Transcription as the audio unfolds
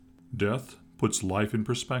Death puts life in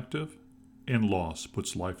perspective, and loss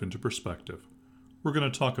puts life into perspective. We're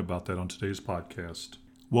going to talk about that on today's podcast.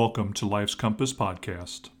 Welcome to Life's Compass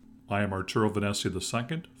Podcast. I am Arturo Venecia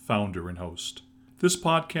II, founder and host. This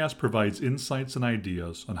podcast provides insights and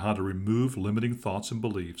ideas on how to remove limiting thoughts and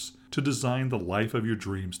beliefs to design the life of your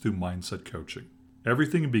dreams through mindset coaching.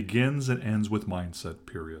 Everything begins and ends with mindset,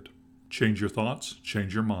 period. Change your thoughts,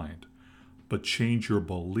 change your mind. But change your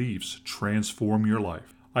beliefs, transform your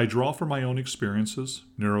life. I draw from my own experiences,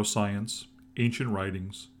 neuroscience, ancient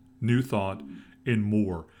writings, new thought, and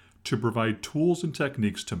more to provide tools and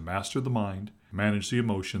techniques to master the mind, manage the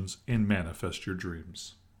emotions, and manifest your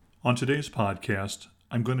dreams. On today's podcast,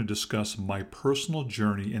 I'm going to discuss my personal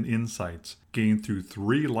journey and insights gained through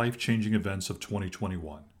 3 life-changing events of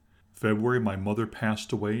 2021. February, my mother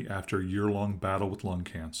passed away after a year-long battle with lung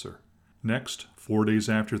cancer. Next, 4 days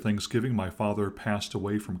after Thanksgiving, my father passed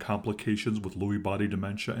away from complications with Lewy body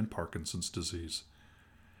dementia and Parkinson's disease.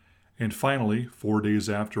 And finally, 4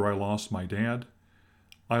 days after I lost my dad,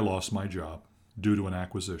 I lost my job due to an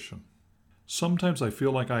acquisition. Sometimes I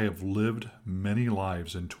feel like I have lived many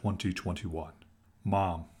lives in 2021.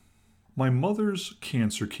 Mom. My mother's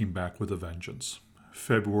cancer came back with a vengeance,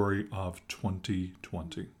 February of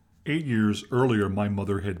 2020. 8 years earlier, my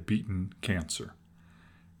mother had beaten cancer.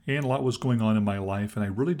 And a lot was going on in my life, and I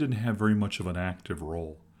really didn't have very much of an active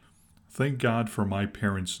role. Thank God for my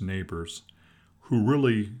parents' neighbors, who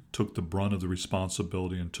really took the brunt of the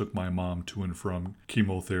responsibility and took my mom to and from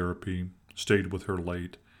chemotherapy, stayed with her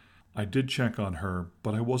late. I did check on her,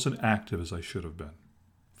 but I wasn't active as I should have been.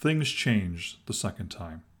 Things changed the second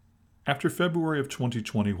time. After February of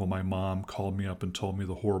 2020, when my mom called me up and told me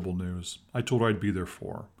the horrible news, I told her I'd be there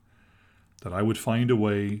for her, that I would find a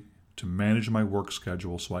way to manage my work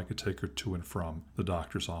schedule so I could take her to and from the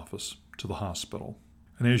doctor's office to the hospital.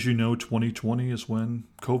 And as you know, 2020 is when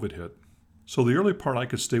COVID hit. So the early part I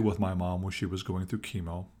could stay with my mom when she was going through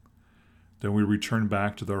chemo. Then we returned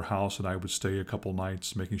back to their house and I would stay a couple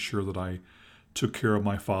nights making sure that I took care of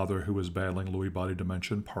my father who was battling Lewy body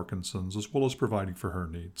dementia and Parkinson's, as well as providing for her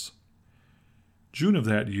needs. June of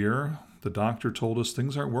that year, the doctor told us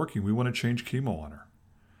things aren't working. We want to change chemo on her.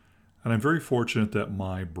 And I'm very fortunate that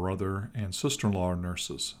my brother and sister-in-law are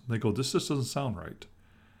nurses. They go, this just doesn't sound right.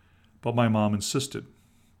 But my mom insisted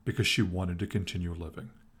because she wanted to continue living.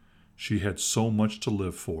 She had so much to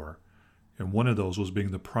live for, and one of those was being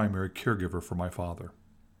the primary caregiver for my father.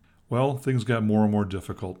 Well, things got more and more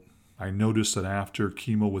difficult. I noticed that after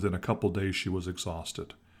chemo, within a couple days, she was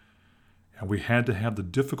exhausted. And we had to have the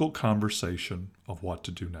difficult conversation of what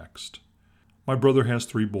to do next. My brother has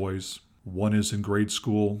 3 boys. One is in grade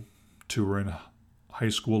school, 2 are in high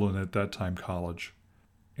school, and at that time college.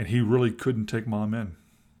 And he really couldn't take mom in.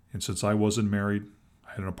 And since I wasn't married,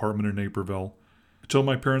 I had an apartment in Naperville. I told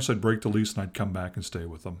my parents I'd break the lease and I'd come back and stay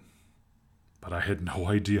with them. But I had no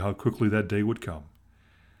idea how quickly that day would come.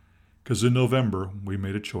 Because in November, we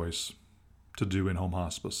made a choice to do in-home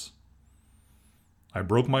hospice. I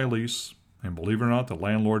broke my lease, and believe it or not, the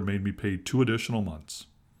landlord made me pay 2 additional months.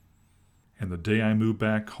 And the day I moved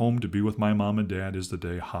back home to be with my mom and dad is the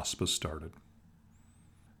day hospice started.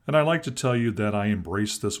 And I like to tell you that I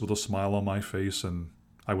embraced this with a smile on my face and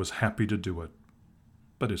I was happy to do it.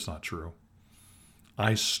 But it's not true.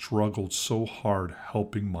 I struggled so hard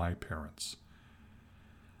helping my parents.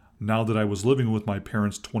 Now that I was living with my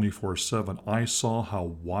parents 24/7, I saw how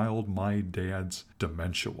wild my dad's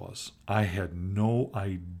dementia was. I had no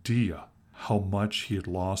idea how much he had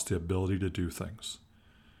lost the ability to do things.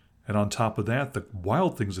 And on top of that, the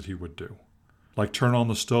wild things that he would do, like turn on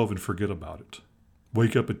the stove and forget about it.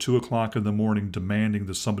 Wake up at 2 o'clock in the morning demanding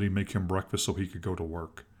that somebody make him breakfast so he could go to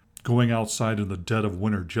work. Going outside in the dead of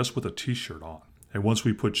winter just with a t-shirt on. And once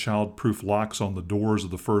we put child-proof locks on the doors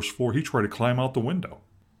of the first floor, he tried to climb out the window.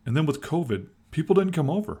 And then with COVID, people didn't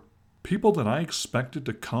come over. People that I expected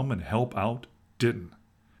to come and help out didn't.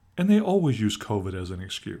 And they always use COVID as an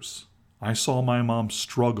excuse. I saw my mom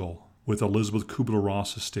struggle with Elizabeth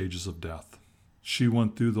Kubler-Ross's stages of death. She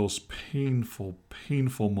went through those painful,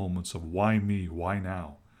 painful moments of why me, why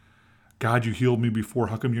now? God, you healed me before,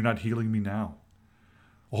 how come you're not healing me now?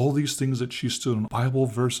 All these things that she stood on, Bible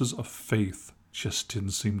verses of faith, just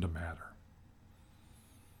didn't seem to matter.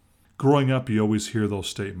 Growing up, you always hear those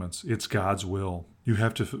statements. It's God's will.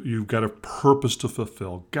 You've got a purpose to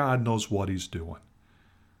fulfill. God knows what he's doing.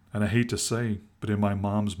 And I hate to say, but in my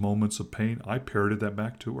mom's moments of pain, I parroted that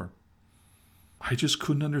back to her. I just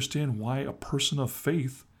couldn't understand why a person of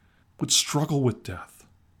faith would struggle with death.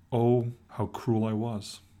 Oh, how cruel I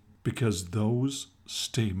was. Because those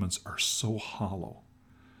statements are so hollow.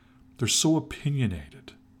 They're so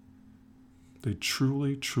opinionated. They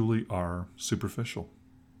truly, truly are superficial.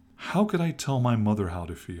 How could I tell my mother how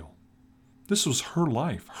to feel? This was her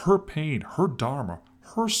life, her pain, her dharma,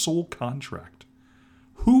 her soul contract.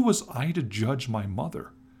 Who was I to judge my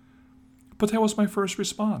mother? But that was my first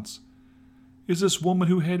response. Is this woman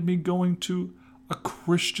who had me going to a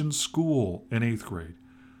Christian school in 8th grade,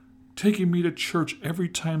 taking me to church every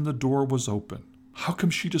time the door was open. How come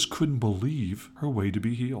she just couldn't believe her way to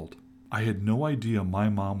be healed? I had no idea my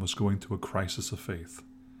mom was going through a crisis of faith,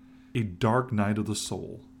 a dark night of the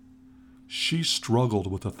soul. She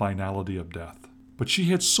struggled with the finality of death, but she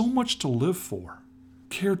had so much to live for.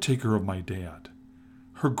 Caretaker of my dad,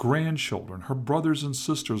 her grandchildren, her brothers and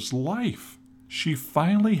sisters, life. She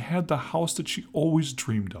finally had the house that she always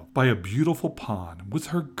dreamed of, by a beautiful pond, with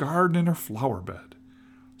her garden and her flower bed.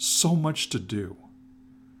 So much to do.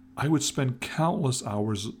 I would spend countless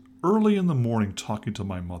hours early in the morning talking to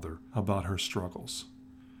my mother about her struggles.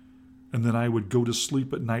 And then I would go to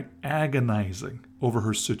sleep at night agonizing over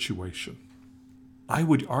her situation. I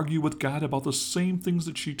would argue with God about the same things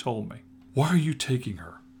that she told me. Why are you taking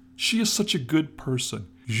her? She is such a good person.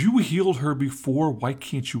 You healed her before. Why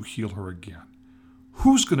can't you heal her again?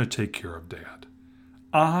 Who's going to take care of Dad?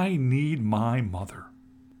 I need my mother.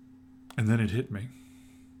 And then it hit me.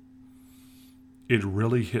 It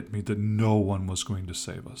really hit me that no one was going to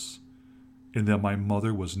save us, and that my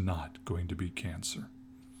mother was not going to beat cancer.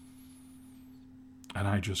 And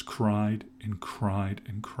I just cried and cried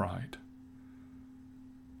and cried,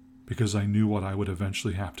 because I knew what I would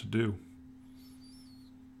eventually have to do.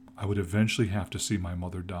 I would eventually have to see my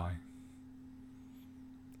mother die.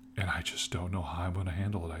 And I just don't know how I'm going to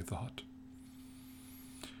handle it, I thought.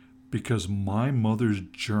 Because my mother's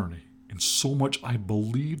journey, and so much I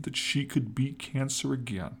believed that she could beat cancer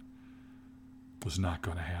again, was not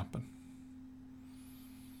going to happen.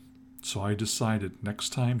 So I decided next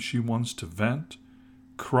time she wants to vent,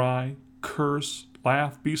 cry, curse,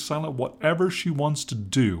 laugh, be silent, whatever she wants to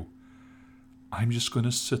do, I'm just going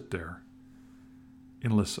to sit there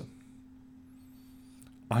and listen.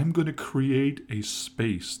 I'm going to create a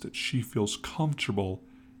space that she feels comfortable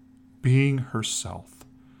being herself.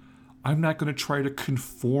 I'm not going to try to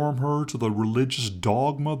conform her to the religious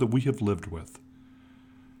dogma that we have lived with.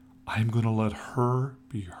 I'm going to let her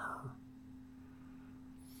be her.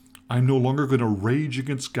 I'm no longer going to rage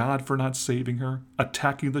against God for not saving her,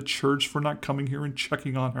 attacking the church for not coming here and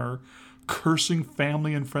checking on her, cursing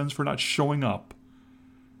family and friends for not showing up,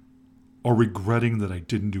 or regretting that I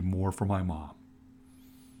didn't do more for my mom.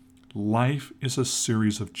 Life is a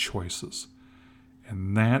series of choices.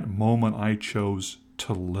 And that moment I chose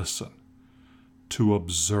to listen, to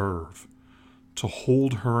observe, to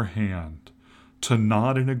hold her hand, to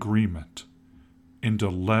nod in agreement, and to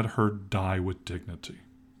let her die with dignity.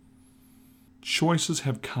 Choices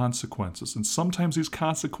have consequences, and sometimes these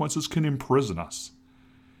consequences can imprison us.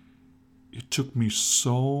 It took me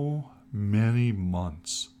so many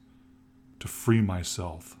months to free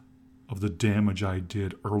myself of the damage I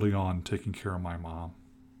did early on taking care of my mom.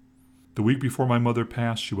 The week before my mother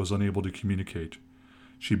passed, she was unable to communicate.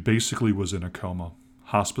 She basically was in a coma.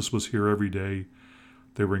 Hospice was here every day.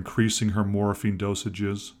 They were increasing her morphine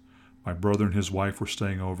dosages. My brother and his wife were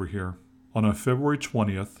staying over here. On February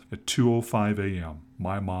 20th at 2:05 a.m.,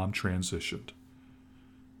 my mom transitioned.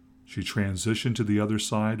 She transitioned to the other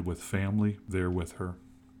side with family there with her.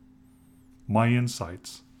 My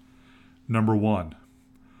insights. Number 1,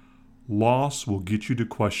 loss will get you to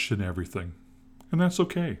question everything, and that's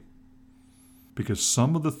okay. Because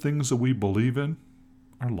some of the things that we believe in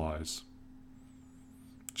are lies.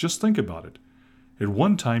 Just think about it. At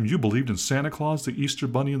one time, you believed in Santa Claus, the Easter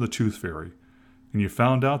Bunny, and the Tooth Fairy, and you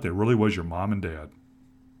found out that really was your mom and dad.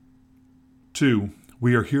 2,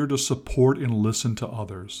 we are here to support and listen to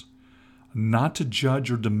others, not to judge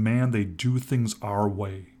or demand they do things our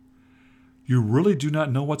way. You really do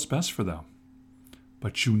not know what's best for them,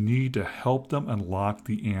 but you need to help them unlock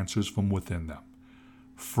the answers from within them,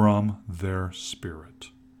 from their spirit.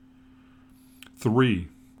 3,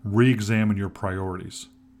 re-examine your priorities.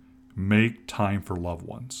 Make time for loved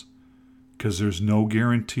ones, because there's no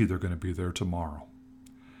guarantee they're going to be there tomorrow.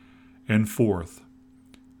 And 4th,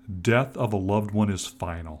 death of a loved one is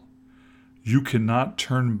final. You cannot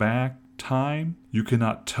turn back time. You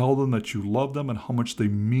cannot tell them that you love them and how much they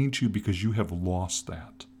mean to you, because you have lost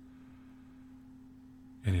that.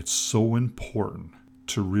 And it's so important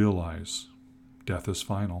to realize death is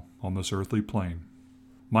final on this earthly plane.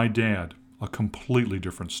 My dad, a completely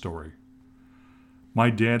different story. My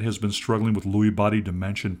dad has been struggling with Lewy body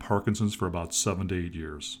dementia and Parkinson's for about 7 to 8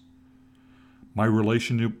 years. My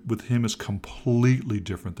relationship with him is completely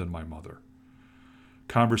different than my mother.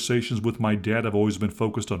 Conversations with my dad have always been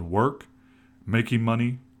focused on work, making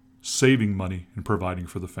money, saving money, and providing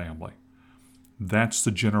for the family. That's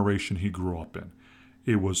the generation he grew up in.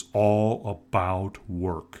 It was all about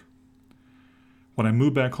work. When I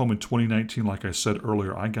moved back home in 2019, like I said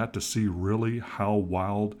earlier, I got to see really how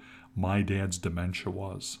wild my dad's dementia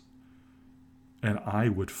was. And I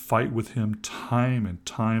would fight with him time and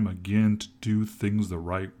time again to do things the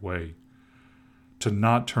right way. To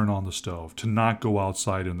not turn on the stove, to not go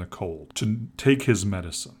outside in the cold, to take his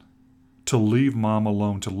medicine, to leave mom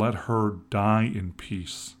alone, to let her die in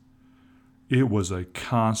peace. It was a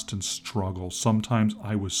constant struggle. Sometimes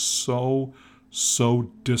I was so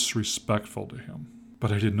disrespectful to him,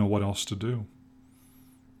 but I didn't know what else to do.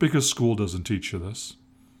 Because school doesn't teach you this.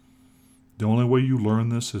 The only way you learn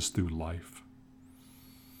this is through life.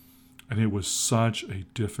 And it was such a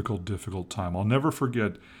difficult time. I'll never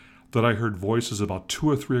forget that I heard voices about 2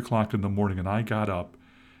 or 3 o'clock in the morning, and I got up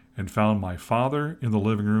and found my father in the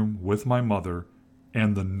living room with my mother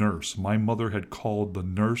and the nurse. My mother had called the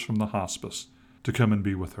nurse from the hospice to come and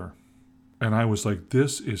be with her. And I was like,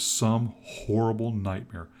 this is some horrible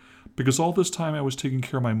nightmare. Because all this time I was taking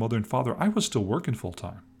care of my mother and father, I was still working full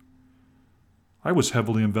time. I was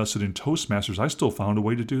heavily invested in Toastmasters. I still found a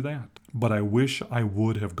way to do that. But I wish I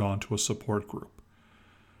would have gone to a support group,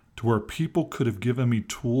 to where people could have given me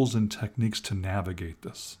tools and techniques to navigate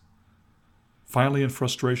this. Finally, in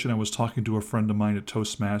frustration, I was talking to a friend of mine at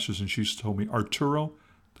Toastmasters, and she told me, Arturo,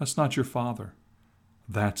 that's not your father.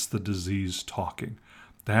 That's the disease talking.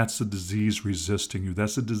 That's the disease resisting you.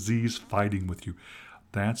 That's the disease fighting with you.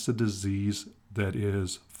 That's the disease that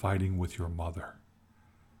is fighting with your mother.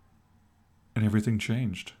 And everything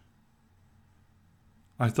changed.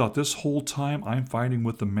 I thought this whole time I'm fighting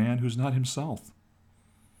with the man who's not himself.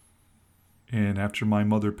 And after my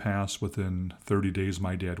mother passed, within 30 days,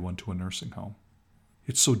 my dad went to a nursing home.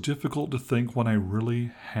 It's so difficult to think when I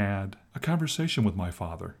really had a conversation with my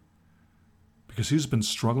father, because he's been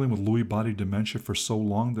struggling with Lewy body dementia for so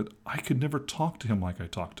long that I could never talk to him like I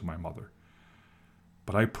talked to my mother.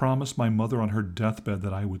 But I promised my mother on her deathbed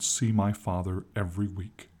that I would see my father every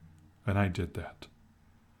week, and I did that.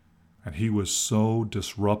 And he was so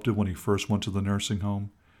disruptive when he first went to the nursing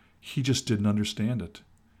home. He just didn't understand it.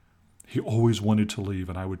 He always wanted to leave,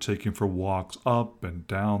 and I would take him for walks up and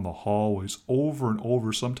down the hallways over and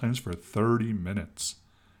over, sometimes for 30 minutes.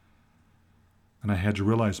 And I had to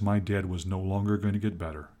realize my dad was no longer going to get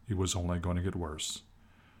better. He was only going to get worse.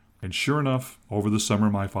 And sure enough, over the summer,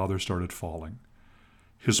 my father started falling.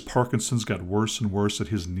 His Parkinson's got worse and worse, that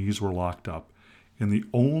his knees were locked up. And the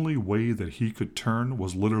only way that he could turn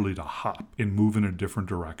was literally to hop and move in a different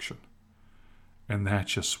direction. And that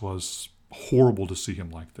just was horrible to see him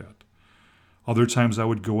like that. Other times I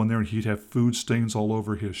would go in there and he'd have food stains all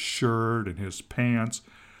over his shirt and his pants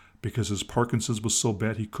because his Parkinson's was so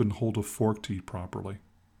bad he couldn't hold a fork to eat properly.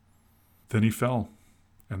 Then he fell,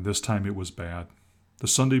 and this time it was bad. The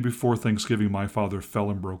Sunday before Thanksgiving, my father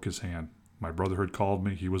fell and broke his hand. My brother had called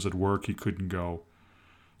me. He was at work. He couldn't go.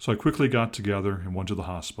 So I quickly got together and went to the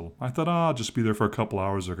hospital. I thought, I'll just be there for a couple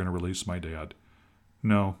hours. They're going to release my dad.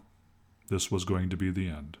 No, this was going to be the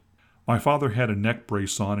end. My father had a neck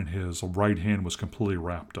brace on, and his right hand was completely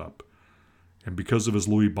wrapped up. And because of his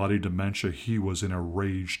Lewy body dementia, he was in a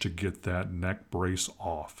rage to get that neck brace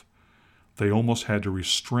off. They almost had to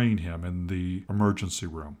restrain him in the emergency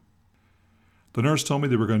room. The nurse told me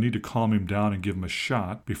they were going to need to calm him down and give him a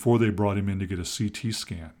shot before they brought him in to get a CT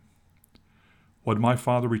scan. When my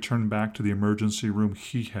father returned back to the emergency room,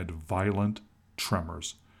 he had violent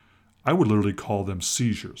tremors. I would literally call them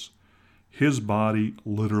seizures. His body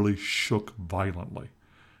literally shook violently.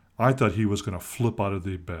 I thought he was going to flip out of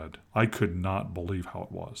the bed. I could not believe how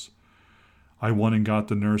it was. I went and got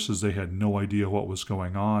the nurses. They had no idea what was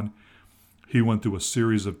going on. He went through a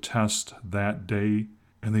series of tests that day,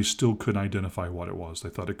 and they still couldn't identify what it was. They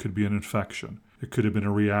thought it could be an infection. It could have been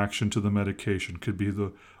a reaction to the medication. It could be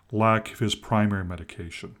the lack of his primary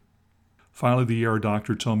medication. Finally, the ER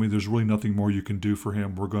doctor told me there's really nothing more you can do for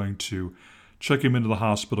him. We're going to check him into the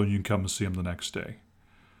hospital, and you can come and see him the next day.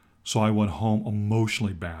 So I went home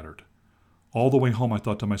emotionally battered. All the way home, I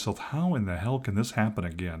thought to myself, how in the hell can this happen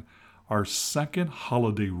again? Our second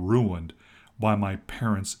holiday ruined by my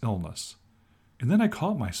parents' illness. And then I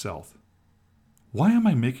caught myself. Why am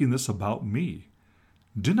I making this about me?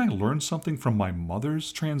 Didn't I learn something from my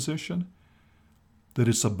mother's transition? That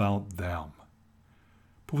it's about them.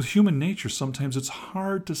 But with human nature, sometimes it's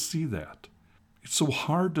hard to see that. It's so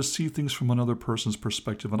hard to see things from another person's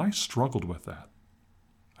perspective, and I struggled with that.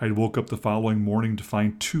 I woke up the following morning to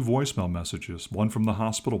find 2 voicemail messages, one from the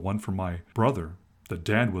hospital, one from my brother, that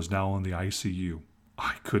Dad was now in the ICU.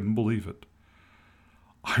 I couldn't believe it.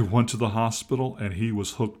 I went to the hospital and he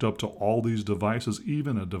was hooked up to all these devices,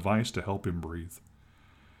 even a device to help him breathe.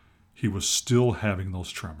 He was still having those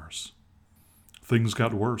tremors. Things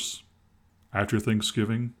got worse. After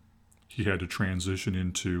Thanksgiving, he had to transition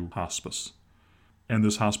into hospice. And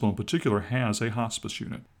this hospital in particular has a hospice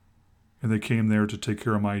unit. And they came there to take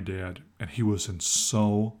care of my dad, and he was in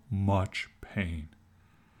so much pain.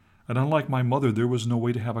 And unlike my mother, there was no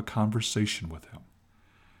way to have a conversation with him.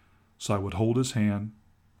 So I would hold his hand,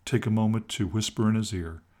 take a moment to whisper in his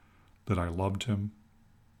ear that I loved him,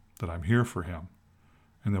 that I'm here for him,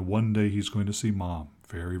 and that one day he's going to see Mom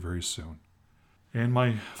very, very soon. And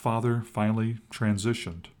my father finally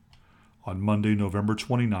transitioned on Monday, November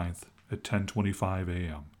 29th at 10:25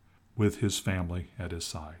 a.m. with his family at his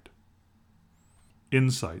side.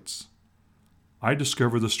 Insights. I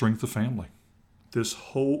discovered the strength of family. This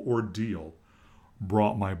whole ordeal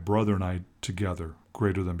brought my brother and I together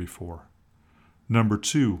greater than before. Number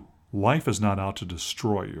 2, life is not out to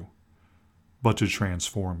destroy you, but to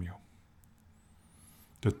transform you.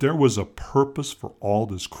 That there was a purpose for all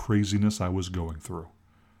this craziness I was going through.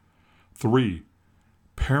 3,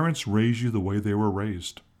 parents raise you the way they were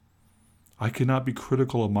raised. I cannot be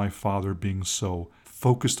critical of my father being so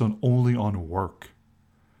focused only on work,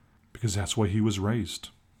 because that's why he was raised.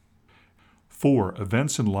 4,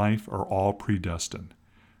 events in life are all predestined.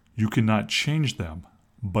 You cannot change them,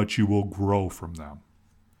 but you will grow from them.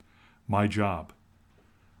 My job.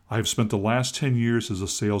 I have spent the last 10 years as a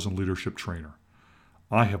sales and leadership trainer.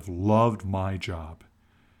 I have loved my job.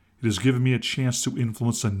 It has given me a chance to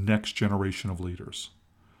influence the next generation of leaders.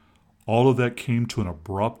 All of that came to an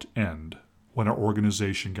abrupt end when our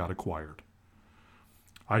organization got acquired.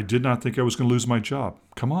 I did not think I was going to lose my job.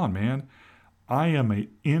 Come on, man. I am an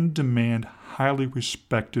in-demand, highly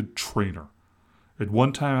respected trainer. At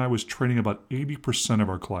one time, I was training about 80% of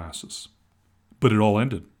our classes. But it all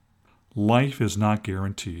ended. Life is not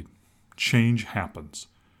guaranteed. Change happens.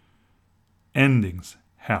 Endings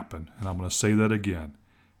happen. And I'm going to say that again.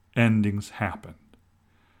 Endings happen.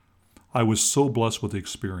 I was so blessed with the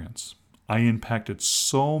experience. I impacted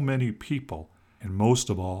so many people, and most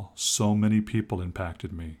of all, so many people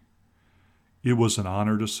impacted me. It was an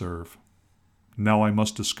honor to serve. Now I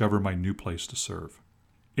must discover my new place to serve.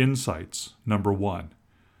 Insights. Number 1.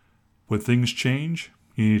 When things change,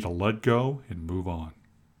 you need to let go and move on.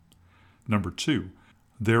 Number 2.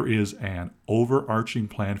 There is an overarching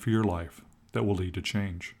plan for your life that will lead to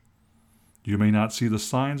change. You may not see the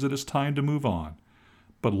signs that it's time to move on,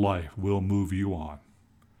 but life will move you on.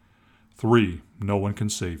 3. No one can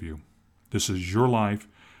save you. This is your life,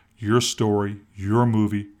 your story, your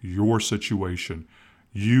movie, your situation.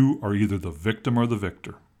 You are either the victim or the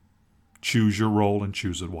victor. Choose your role and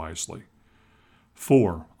choose it wisely.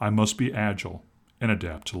 4. I must be agile and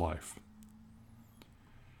adapt to life.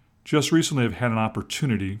 Just recently, I've had an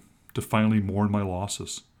opportunity to finally mourn my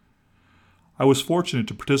losses. I was fortunate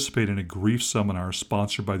to participate in a grief seminar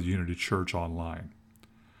sponsored by the Unity Church online.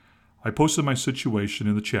 I posted my situation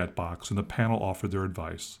in the chat box, and the panel offered their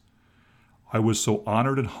advice. I was so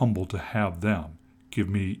honored and humbled to have them give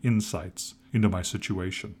me insights into my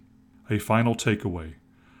situation. A final takeaway.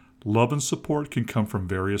 Love and support can come from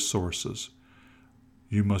various sources.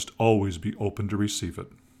 You must always be open to receive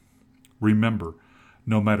it. Remember,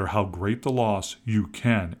 no matter how great the loss, you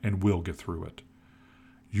can and will get through it.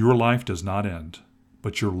 Your life does not end,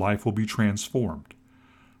 but your life will be transformed.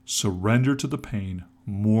 Surrender to the pain,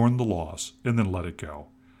 mourn the loss, and then let it go.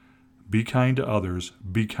 Be kind to others,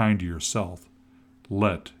 be kind to yourself.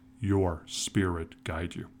 Let your spirit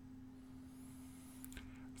guide you.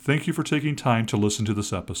 Thank you for taking time to listen to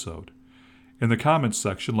this episode. In the comments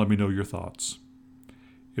section, let me know your thoughts.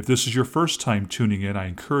 If this is your first time tuning in, I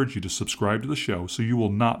encourage you to subscribe to the show so you will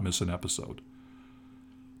not miss an episode.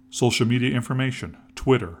 Social media information,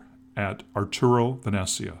 Twitter, at Arturo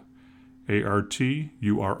Venecia,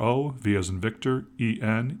 Arturo, V as in Victor,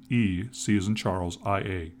 E-N-E, C as in Charles,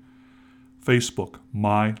 I-A. Facebook,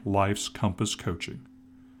 My Life's Compass Coaching.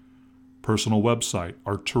 Personal website,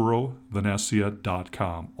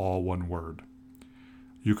 ArturoVenecia.com, all one word.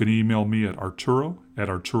 You can email me at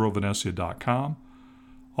Arturo@ArturoVenecia.com.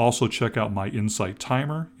 Also check out my Insight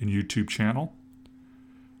Timer and YouTube channel.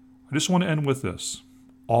 I just want to end with this.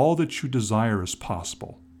 All that you desire is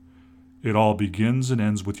possible. It all begins and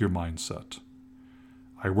ends with your mindset.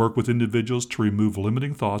 I work with individuals to remove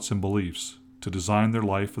limiting thoughts and beliefs to design their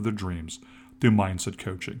life of their dreams through mindset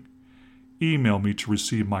coaching. Email me to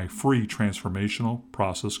receive my free transformational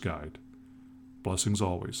process guide. Blessings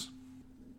always.